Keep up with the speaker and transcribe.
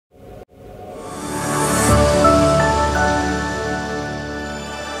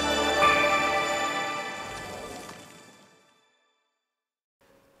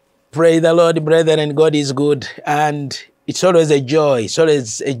Praise the Lord, brethren. God is good, and it's always a joy. It's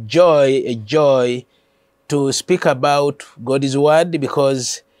always a joy to speak about God's word,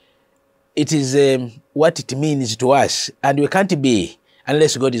 because it is what it means to us, and we can't be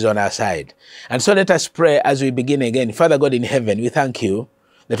unless God is on our side. And so let us pray as we begin again. Father God in heaven, we thank you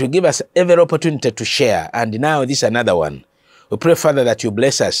that you give us every opportunity to share, and now this is another one. We pray, Father, that you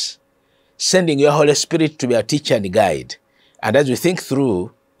bless us, sending your Holy Spirit to be our teacher and guide. And as we think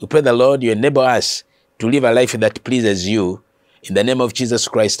through, we pray the Lord, you enable us to live a life that pleases you, in the name of Jesus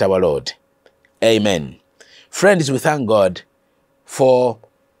Christ our Lord. Amen. Friends, we thank God for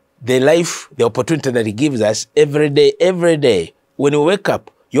the life, the opportunity that he gives us every day, every day. When you wake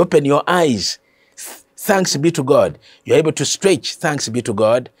up, you open your eyes, thanks be to God. You're able to stretch, thanks be to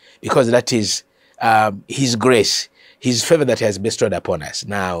God, because that is his grace, his favor that he has bestowed upon us.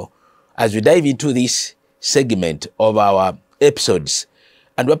 Now, as we dive into this segment of our episodes,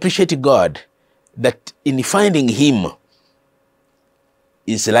 and we appreciate God that in finding him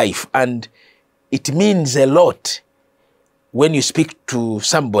is life, and it means a lot when you speak to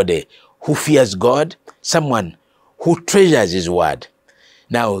somebody who fears God, someone who treasures his word.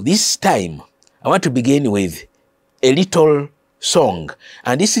 Now, this time, I want to begin with a little song.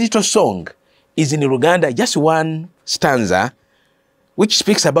 And this little song is in Uganda, just one stanza, which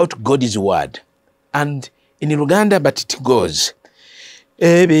speaks about God's word. And in Uganda, but it goes,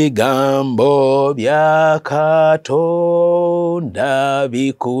 Ebigambo bya Katonda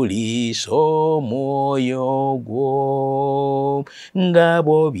bikulisa omwoyo gwo, nga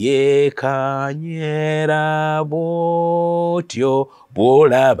bw'obyekanyera bw'otyo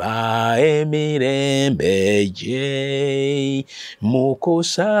bw'olaba emirembe gye, mu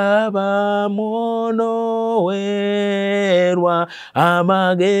kusaba mw'onoowerwa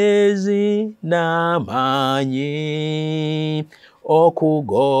amagezi n'amaanyi,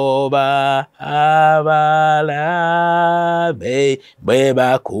 okugoba abalabe bwe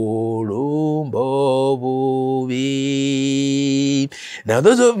bakulumba obubi. Now,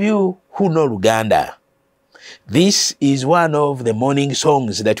 those of you who know Uganda, this is one of the morning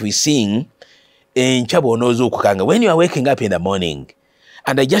songs that we sing in Chabonozo Kukanga when you are waking up in the morning.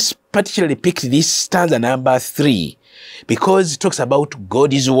 And I just particularly picked this stanza number 3 because it talks about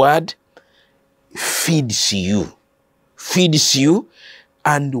God's word feeds you. Feeds you,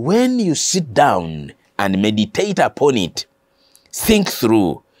 and when you sit down and meditate upon it, think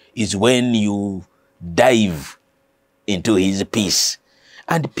through, is when you dive into his peace.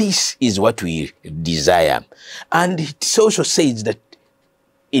 And peace is what we desire. And it also says that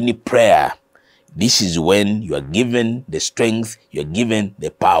in prayer, this is when you are given the strength, you are given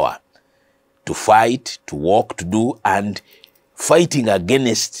the power to fight, to walk, to do, and fighting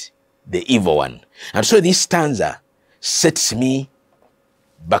against the evil one. And so this stanza sets me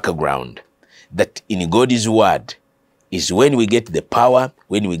background that in God's word is when we get the power,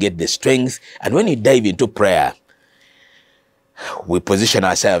 when we get the strength, and when we dive into prayer, we position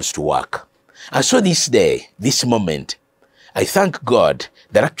ourselves to work. And so this day, this moment, I thank God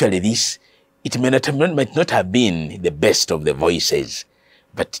that actually this, it might not have been the best of the voices,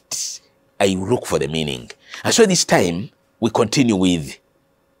 but I look for the meaning. And so this time, we continue with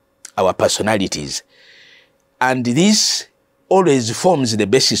our personalities. And this always forms the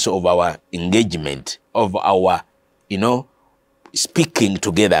basis of our engagement, of our, speaking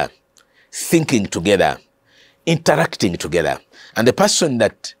together, thinking together, interacting together. And the person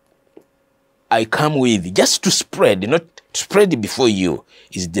that I come with just to spread, not to spread before you,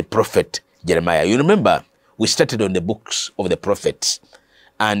 is the prophet Jeremiah. You remember, we started on the books of the prophets.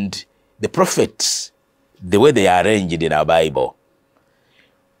 And the prophets, the way they are arranged in our Bible,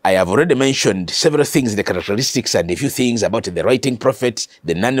 I have already mentioned several things, the characteristics and a few things about the writing prophets,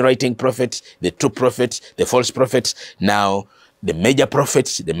 the non-writing prophets, the true prophets, the false prophets, now the major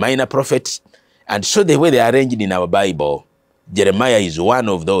prophets, the minor prophets. And so the way they are arranged in our Bible, Jeremiah is one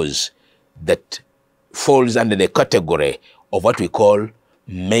of those that falls under the category of what we call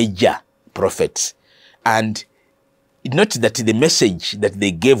major prophets. And not that the message that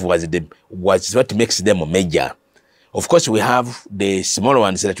they gave was what makes them major. Of course, we have the small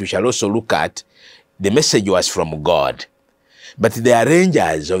ones that we shall also look at. The message was from God. But the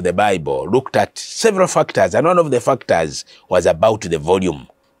arrangers of the Bible looked at several factors, and one of the factors was about the volume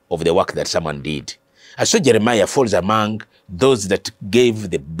of the work that someone did. And so Jeremiah falls among those that gave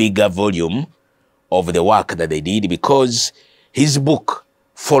the bigger volume of the work that they did, because his book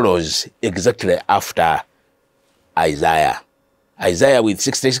follows exactly after Isaiah. Isaiah with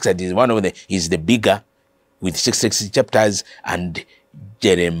 66 is the bigger, with 66 chapters, and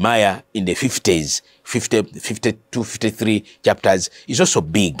Jeremiah in the 50s, 52, 53 chapters is also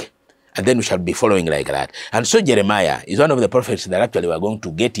big. And then we shall be following like that. And so Jeremiah is one of the prophets that actually we're going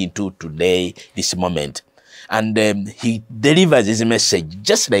to get into today, this moment. And he delivers his message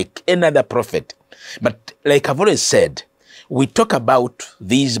just like any other prophet. But like I've always said, we talk about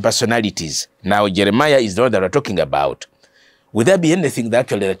these personalities. Now Jeremiah is the one that we're talking about. Will there be anything that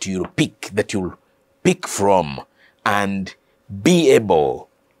actually that you'll pick from and be able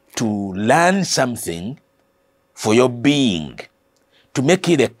to learn something for your being, to make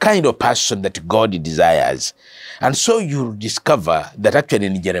you the kind of person that God desires? And so you'll discover that actually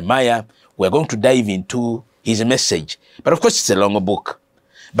in Jeremiah, we're going to dive into his message. But of course, it's a long book.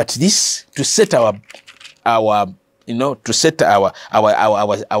 But this, to set our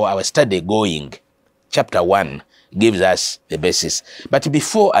study going, chapter 1 gives us the basis. But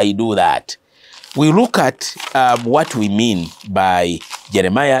before I do that, we look at what we mean by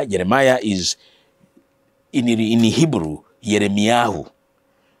Jeremiah. Jeremiah is, in Hebrew, Yeremiyahu.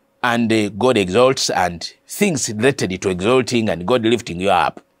 And God exalts, and things related to exalting and God lifting you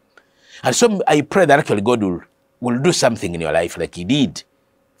up. And so I pray that actually God will do something in your life like he did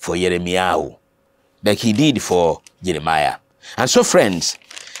for Yeremiyahu, like he did for Jeremiah. And so, friends,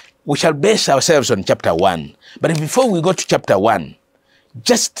 we shall base ourselves on chapter 1. But before we go to chapter 1,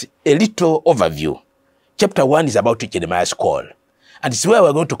 just a little overview. Chapter 1 is about Jeremiah's call. And it's where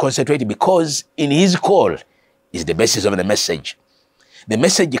we're going to concentrate, because in his call is the basis of the message. The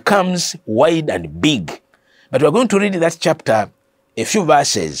message comes wide and big. But we're going to read that chapter, a few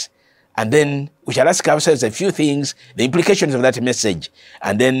verses, and then we shall ask ourselves a few things, the implications of that message,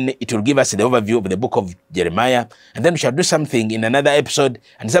 and then it will give us the overview of the book of Jeremiah, and then we shall do something in another episode,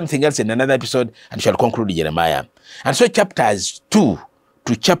 and something else in another episode, and shall conclude Jeremiah. And so chapters 2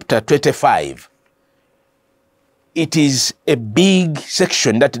 to chapter 25, it is a big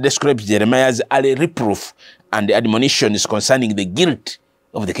section that describes Jeremiah's early reproof and admonitions concerning the guilt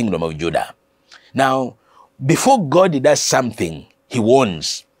of the kingdom of Judah. Now, before God does something, he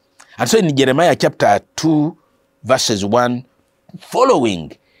warns. And so in Jeremiah chapter 2, verses 1,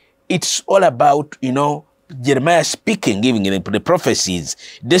 following, it's all about, Jeremiah speaking, giving the prophecies,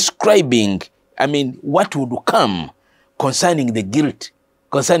 describing, what would come concerning the guilt,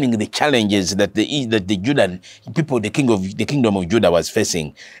 concerning the challenges that the Judah people, the kingdom of Judah was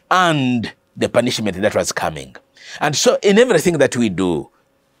facing, and the punishment that was coming. And so in everything that we do,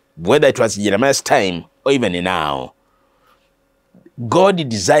 whether it was Jeremiah's time or even now, God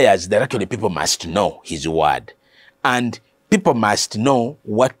desires that actually people must know his word, and people must know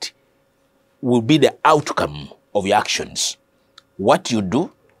what will be the outcome of your actions. What you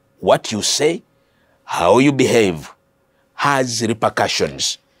do, what you say, how you behave has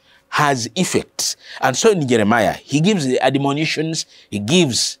repercussions, has effects. And so in Jeremiah, he gives the admonitions, he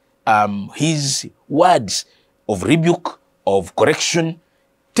gives his words of rebuke, of correction,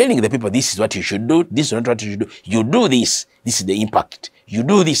 telling the people, this is what you should do, this is not what you should do. You do this, this is the impact. You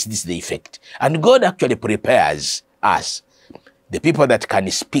do this, this is the effect. And God actually prepares us, the people that can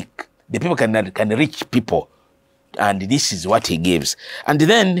speak, the people that can reach people. And this is what he gives. And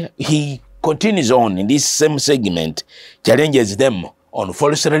then he continues on in this same segment, challenges them on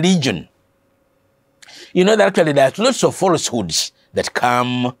false religion. You know that actually there are lots of falsehoods that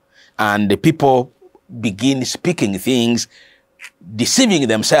come, and the people begin speaking things, deceiving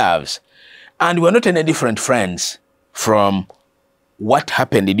themselves. And we're not any different, friends, from what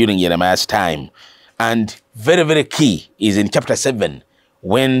happened during Jeremiah's time. And very, very key is in chapter 7,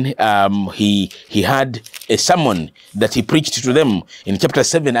 when he had a sermon that he preached to them in chapter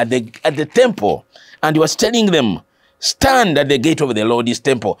 7 at the temple. And he was telling them, stand at the gate of the Lord's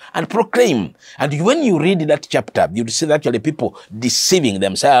temple and proclaim. And when you read that chapter, you see that actually people deceiving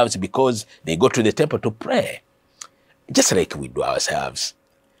themselves because they go to the temple to pray. Just like we do ourselves.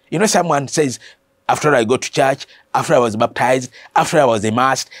 You know, someone says, after I go to church, after I was baptized, after I was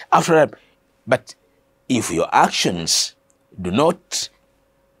immersed, but if your actions do not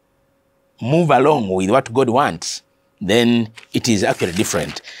move along with what God wants, then it is actually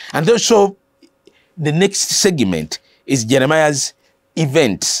different. And also, the next segment is Jeremiah's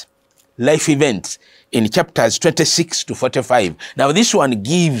events, life events, in chapters 26 to 45. Now, this one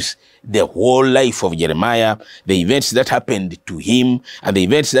gives the whole life of Jeremiah, the events that happened to him, and the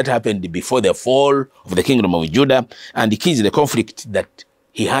events that happened before the fall of the kingdom of Judah, and the keys, the conflict that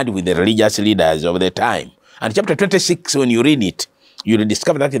he had with the religious leaders of the time. And chapter 26, when you read it, you will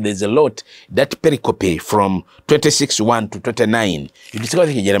discover that there's a lot, that pericope from 26:1 to 29. You discover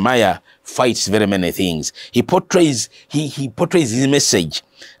that Jeremiah fights very many things. He portrays his message,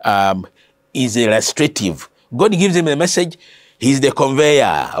 is illustrative. God gives him the message, he's the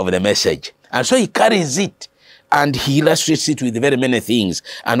conveyor of the message. And so he carries it, And he illustrates it with very many things.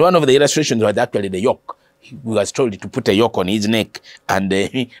 And one of the illustrations was actually the yoke. He was told to put a yoke on his neck and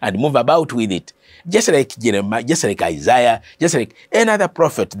move about with it. Just like Jeremiah, just like Isaiah, just like any other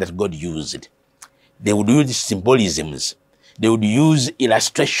prophet that God used. They would use symbolisms. They would use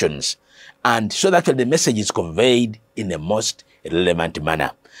illustrations. And so that the message is conveyed in a most relevant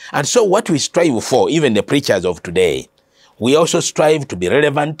manner. And so what we strive for, even the preachers of today, we also strive to be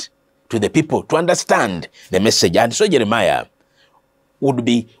relevant to the people, to understand the message. And so Jeremiah would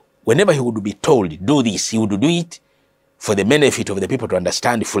be, whenever he would be told, do this, he would do it for the benefit of the people to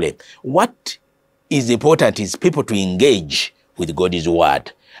understand fully. What is important is people to engage with God's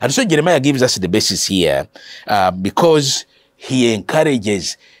word. And so Jeremiah gives us the basis here because he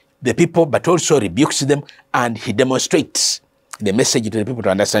encourages the people, but also rebukes them, and he demonstrates the message to the people to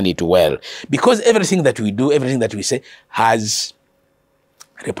understand it well. Because everything that we do, everything that we say has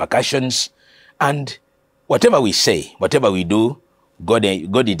repercussions, and whatever we say, whatever we do, God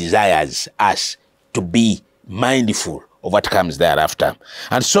desires us to be mindful of what comes thereafter.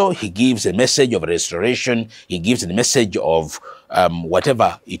 And so he gives a message of restoration, he gives the message of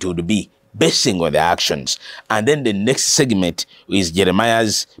whatever it would be, basing on the actions. And then the next segment is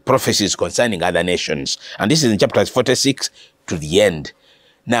Jeremiah's prophecies concerning other nations. And this is in chapters 46 to the end.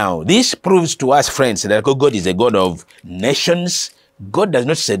 Now, this proves to us, friends, that God is a God of nations. God does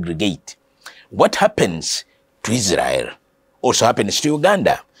not segregate. What happens to Israel also happens to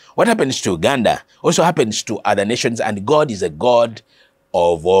Uganda. What happens to Uganda also happens to other nations, and God is a God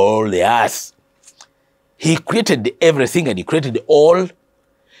of all the earth. He created everything and he created all.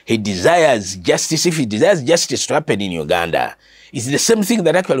 He desires justice. If he desires justice to happen in Uganda, it's the same thing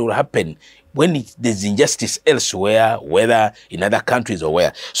that actually will happen when there's injustice elsewhere, whether in other countries or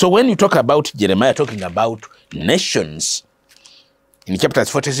where. So when you talk about Jeremiah talking about nations, in chapters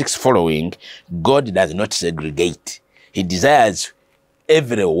 46 following, God does not segregate. He desires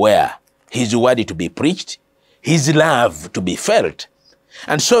everywhere his word to be preached, his love to be felt.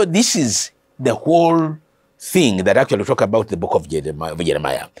 And so this is the whole thing that actually talk about the book of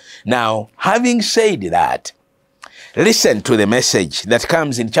Jeremiah. Now, having said that, listen to the message that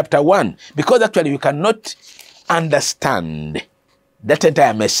comes in chapter 1, because actually you cannot understand that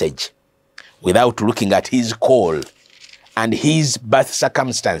entire message without looking at his call and his birth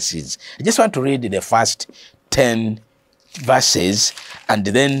circumstances. I just want to read the first 10 verses, and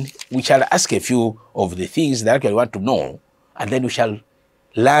then we shall ask a few of the things that actually want to know, and then we shall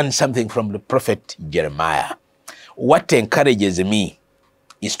learn something from the prophet Jeremiah. What encourages me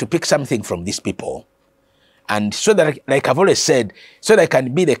is to pick something from these people, and so that, like I've always said, so that I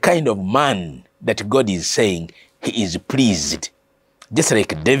can be the kind of man that God is saying he is pleased. Just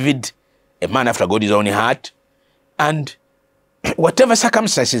like David, a man after God's own heart, and whatever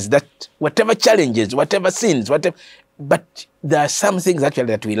circumstances, that whatever challenges, whatever sins, whatever, but there are some things actually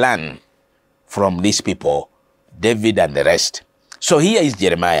that we learn from these people, David and the rest. So here is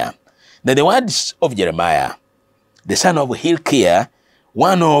Jeremiah. Now the words of Jeremiah, the son of Hilkiah,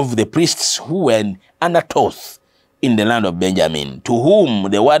 one of the priests who were in Anatoth in the land of Benjamin, to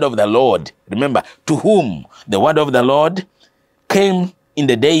whom the word of the Lord, remember, to whom the word of the Lord came in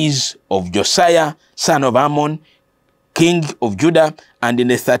the days of Josiah, son of Ammon, king of Judah, and in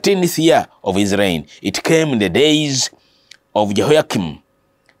the 13th year of his reign. It came in the days of Jehoiakim,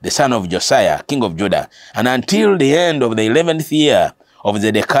 the son of Josiah, king of Judah, and until the end of the 11th year of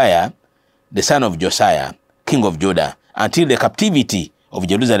Zedekiah, the son of Josiah, king of Judah, until the captivity of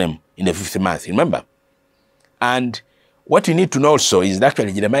Jerusalem in the 5th month. Remember? And what you need to know also is that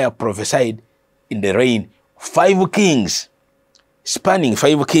actually Jeremiah prophesied in the reign 5 kings. Spanning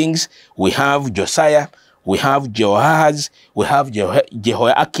 5 kings, we have Josiah, we have Jehoahaz, we have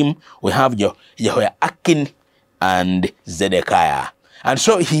Jehoiakim, we have Jehoiakim and Zedekiah. And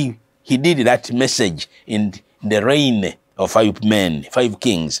so he did that message in the reign of 5 men, 5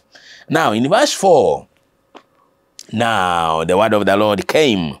 kings. Now in verse 4, now the word of the Lord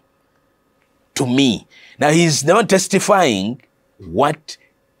came to me. Now he's the one testifying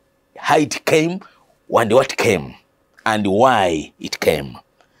how it came, and what came, and why it came.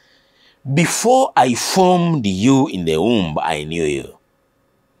 Before I formed you in the womb, I knew you.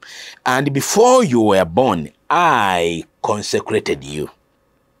 And before you were born, I consecrated you.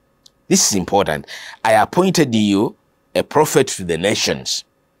 This is important. I appointed you a prophet to the nations.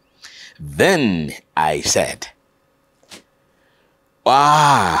 Then I said,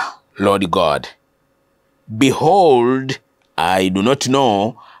 Lord God, behold, I do not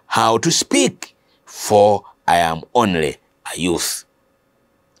know how to speak, for I am only a youth.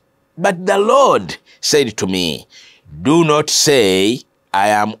 But the Lord said to me, do not say, I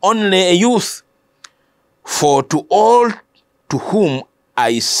am only a youth, For to all to whom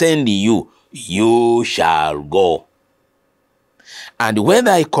I send you, you shall go. And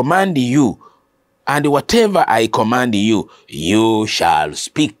whether I command you, and whatever I command you, you shall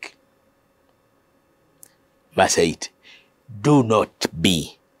speak. Verse 8. Do not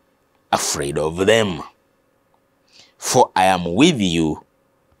be afraid of them, for I am with you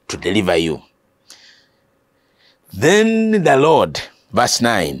to deliver you. Then the Lord, verse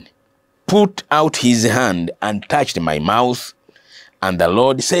 9, put out his hand and touched my mouth, and the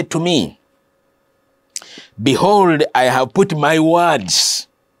Lord said to me, behold, I have put my words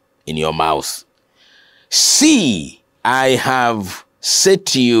in your mouth. See, I have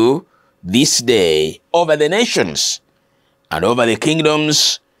set you this day over the nations and over the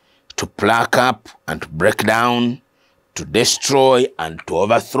kingdoms, to pluck up and to break down, to destroy and to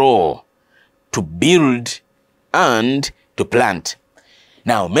overthrow, to build and to plant.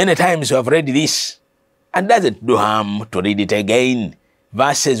 Now, many times we have read this, and doesn't do harm to read it again,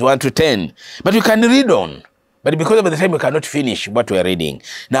 verses 1 to 10. But we can read on, but because of the time we cannot finish what we are reading.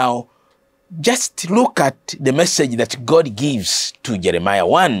 Now, just look at the message that God gives to Jeremiah.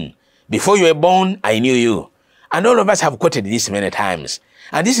 1, before you were born, I knew you. And all of us have quoted this many times.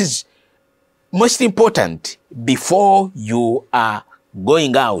 And this is most important before you are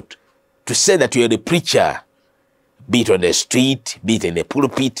going out to say that you are the preacher, be it on the street, be it in the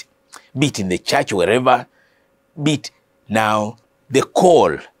pulpit, be it in the church, wherever, be it. Now, the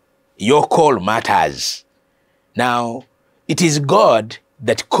call, your call matters. Now, it is God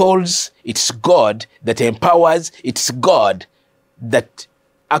that calls, it's God that empowers, it's God that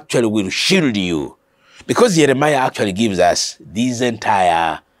actually will shield you. Because Jeremiah actually gives us this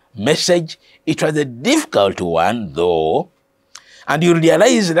entire message. It was a difficult one, though, and you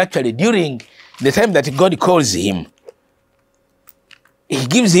realize that actually during the time that God calls him, he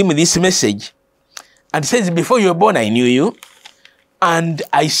gives him this message and says, before you were born, I knew you, and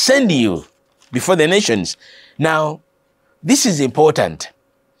I send you before the nations. Now, this is important,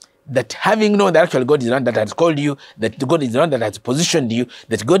 that having known that actually God is the one that has called you, that God is the one that has positioned you,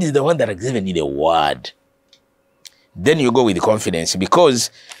 that God is the one that has given you the word, then you go with confidence, because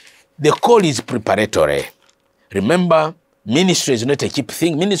the call is preparatory. Remember, ministry is not a cheap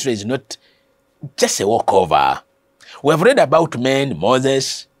thing. Ministry is not just a walkover. We have read about men,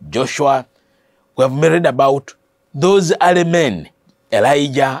 Moses, Joshua. We have read about those early men,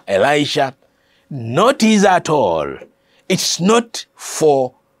 Elijah, Elisha. Not easy at all. It's not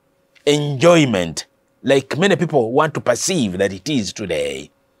for enjoyment, like many people want to perceive that it is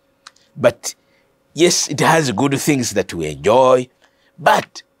today. But yes, it has good things that we enjoy,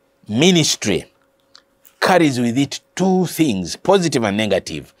 but ministry carries with it two things, positive and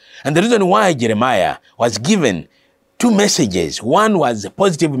negative. And the reason why Jeremiah was given two messages, one was a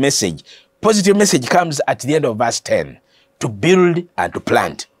positive message. Positive message comes at the end of verse 10, to build and to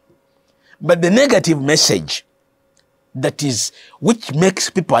plant. But the negative message, that is, which makes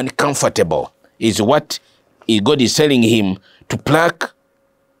people uncomfortable, is what God is telling him to pluck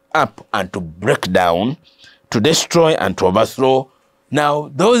up and to break down, to destroy and to overthrow.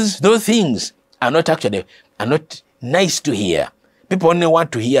 Now, those things are not nice to hear. People only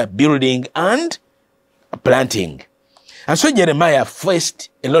want to hear building and planting. And so Jeremiah faced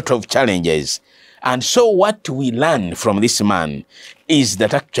a lot of challenges. And so what we learn from this man is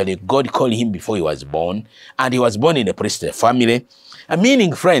that actually God called him before he was born, and he was born in a priestly family. And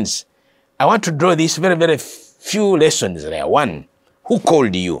meaning, friends, I want to draw these very, very few lessons there. One, who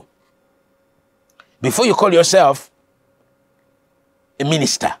called you? Before you call yourself a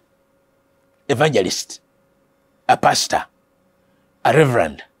minister, evangelist, a pastor, a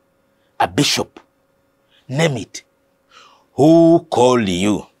reverend, a bishop, name it. Who called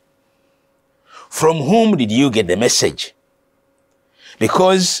you? From whom did you get the message?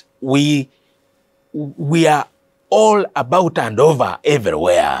 Because we are all about and over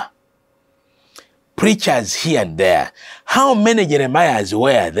everywhere. Preachers here and there. How many Jeremiahs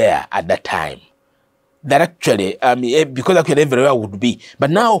were there at that time? That actually, because actually everywhere would be. But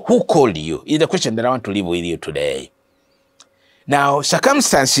now, who called you? Is the question that I want to leave with you today. Now,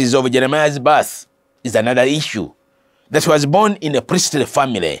 circumstances of Jeremiah's birth is another issue. That he was born in a priestly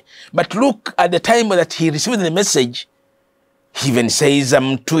family. But look at the time that he received the message. He even says,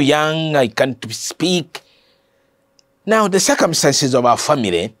 I'm too young, I can't speak. Now, the circumstances of our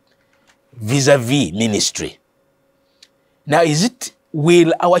family vis-a-vis ministry. Now,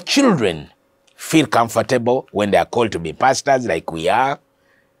 will our children feel comfortable when they are called to be pastors like we are?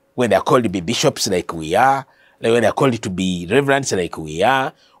 When they are called to be bishops like we are? Like when they are called to be reverends like we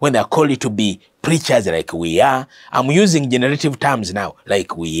are? When they are called to be preachers like we are? I'm using generative terms now,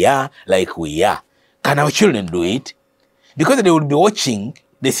 like we are, like we are. Can our children do it? Because they will be watching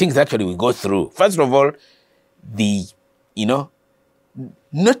the things that actually we go through. First of all, the,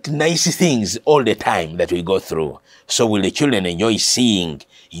 not nice things all the time that we go through. So will the children enjoy seeing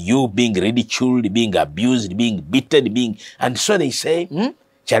you being ridiculed, being abused, being beaten, and so they say,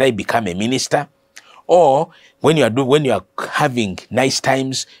 shall I become a minister? Or when you are having nice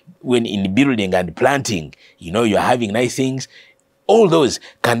times, when in building and planting, you are having nice things, all those,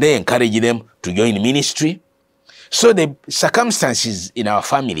 can they encourage them to join ministry? So the circumstances in our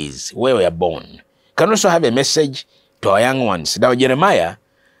families where we are born can also have a message to our young ones. Now Jeremiah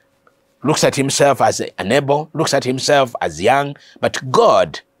looks at himself as unable, looks at himself as young, but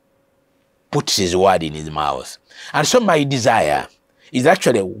God puts his word in his mouth. And so my desire is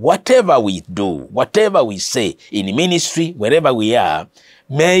actually whatever we do, whatever we say in ministry, wherever we are,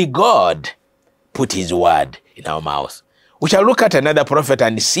 may God put his word in our mouth. We shall look at another prophet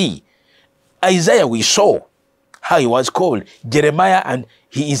and see. Isaiah we saw how he was called. Jeremiah, and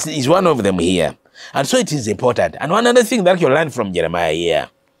he is one of them here. And so it is important. And one other thing that you learn from Jeremiah here,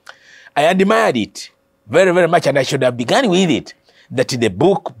 I admired it very, very much, and I should have begun with it, that the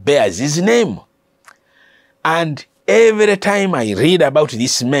book bears his name. And every time I read about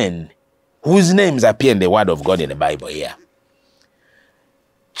these men whose names appear in the Word of God in the Bible here,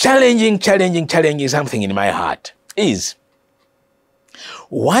 challenging something in my heart is,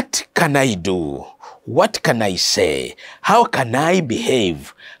 what can I do? What can I say? How can I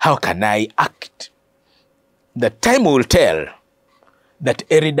behave? How can I act? The time will tell that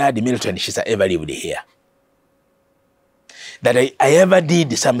Eridad Milton Shisa ever lived here. That I ever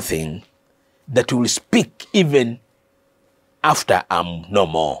did something that will speak even after I'm no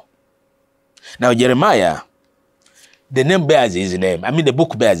more. Now Jeremiah, the name bears his name. I mean, the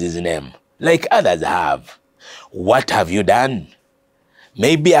book bears his name, like others have. What have you done?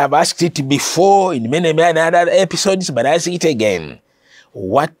 Maybe I've asked it before in many other episodes, but I ask it again.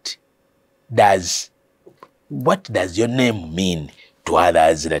 What does your name mean to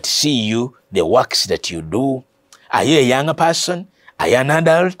others that see you, the works that you do? Are you a young person? Are you an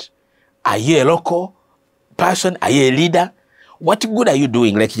adult? Are you a local person? Are you a leader? What good are you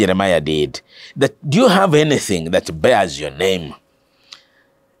doing like Jeremiah did? Do you have anything that bears your name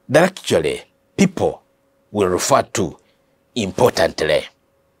that actually people will refer to importantly?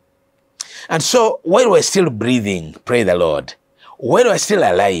 And so while we're still breathing, pray the Lord, while we're still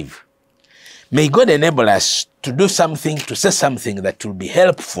alive, may God enable us to do something, to say something that will be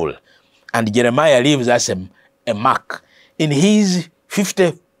helpful. And Jeremiah leaves us a mark. In his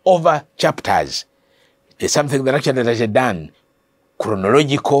 50 over chapters, there's something that actually has done,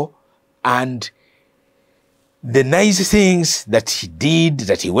 chronological, and the nice things that he did,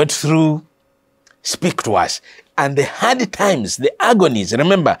 that he went through, speak to us. And the hard times, the agonies.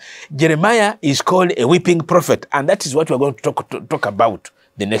 Remember, Jeremiah is called a weeping prophet, and that is what we're going to talk about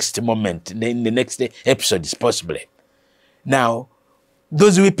the next moment, in the next episodes, possibly. Now,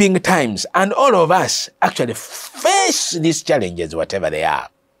 those weeping times, and all of us actually face these challenges, whatever they are.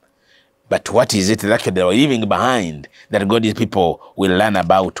 But what is it that actually they are leaving behind that God's people will learn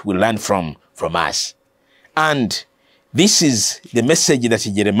about, will learn from us? And this is the message that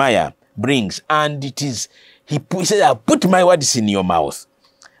Jeremiah brings, and it is, he says, I put my words in your mouth.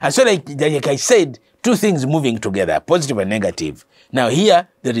 And so like I said, two things moving together, positive and negative. Now here,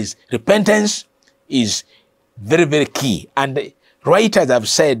 there is repentance is very, very key. And writers have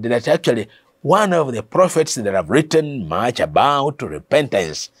said that actually one of the prophets that have written much about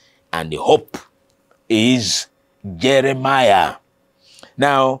repentance and hope is Jeremiah.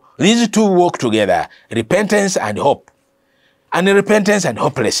 Now, these two work together, repentance and hope. And repentance and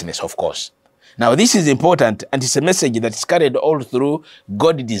hopelessness, of course. Now, this is important, and it's a message that is carried all through.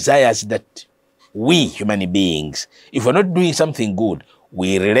 God desires that we, human beings, if we're not doing something good,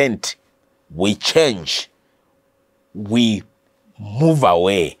 we relent, we change, we move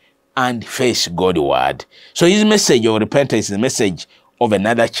away and face God's word. So his message of repentance is a message of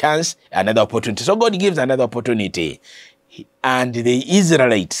another chance, another opportunity. So God gives another opportunity. And the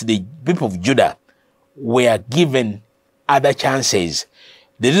Israelites, the people of Judah, were given other chances.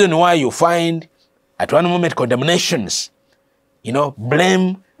 The reason why you find at one moment condemnations,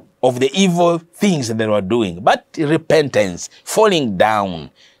 blame of the evil things that they were doing, but repentance, falling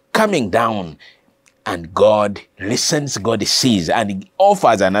down, coming down, and God listens, God sees, and he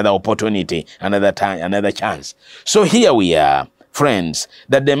offers another opportunity, another time, another chance. So here we are, friends,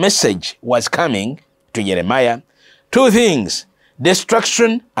 that the message was coming to Jeremiah. Two things,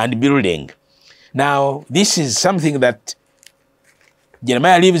 destruction and building. Now, this is something that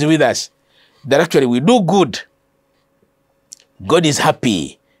Jeremiah lives with us, that actually we do good, God is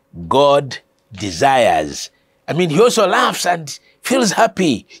happy, God desires. I mean, he also laughs and feels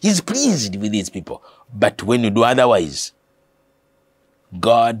happy. He's pleased with these people. But when you do otherwise,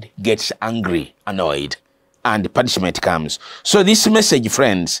 God gets angry, annoyed, and punishment comes. So this message,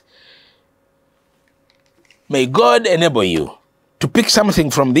 friends, may God enable you to pick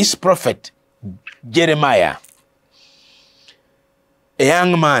something from this prophet, Jeremiah, a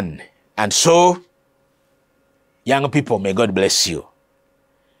young man. And so, young people, may God bless you.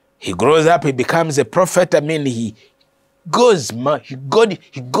 He grows up, he becomes a prophet. I mean, he goes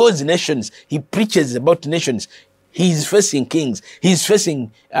nations. He preaches about nations. He's facing kings. He's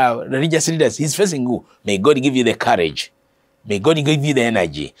facing religious leaders. He's facing who? May God give you the courage. May God give you the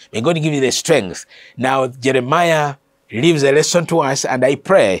energy. May God give you the strength. Now, Jeremiah leaves a lesson to us, and I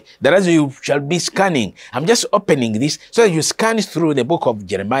pray that as you shall be scanning, I'm just opening this so that you scan through the book of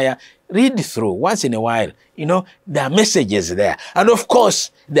Jeremiah, read through once in a while. You know, there are messages there. And of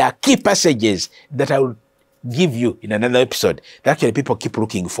course, there are key passages that I will give you in another episode that actually people keep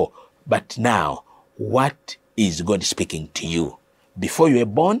looking for. But now, what is God speaking to you? Before you were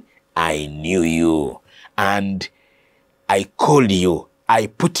born, I knew you. And I called you. I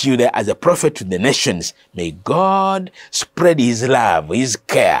put you there as a prophet to the nations. May God spread his love, his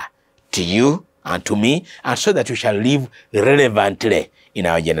care to you and to me, and so that we shall live relevantly in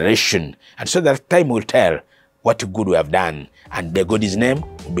our generation, and so that time will tell what good we have done, and the God's name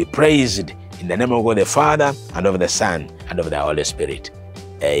will be praised in the name of God the Father, and of the Son, and of the Holy Spirit.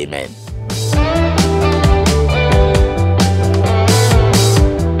 Amen.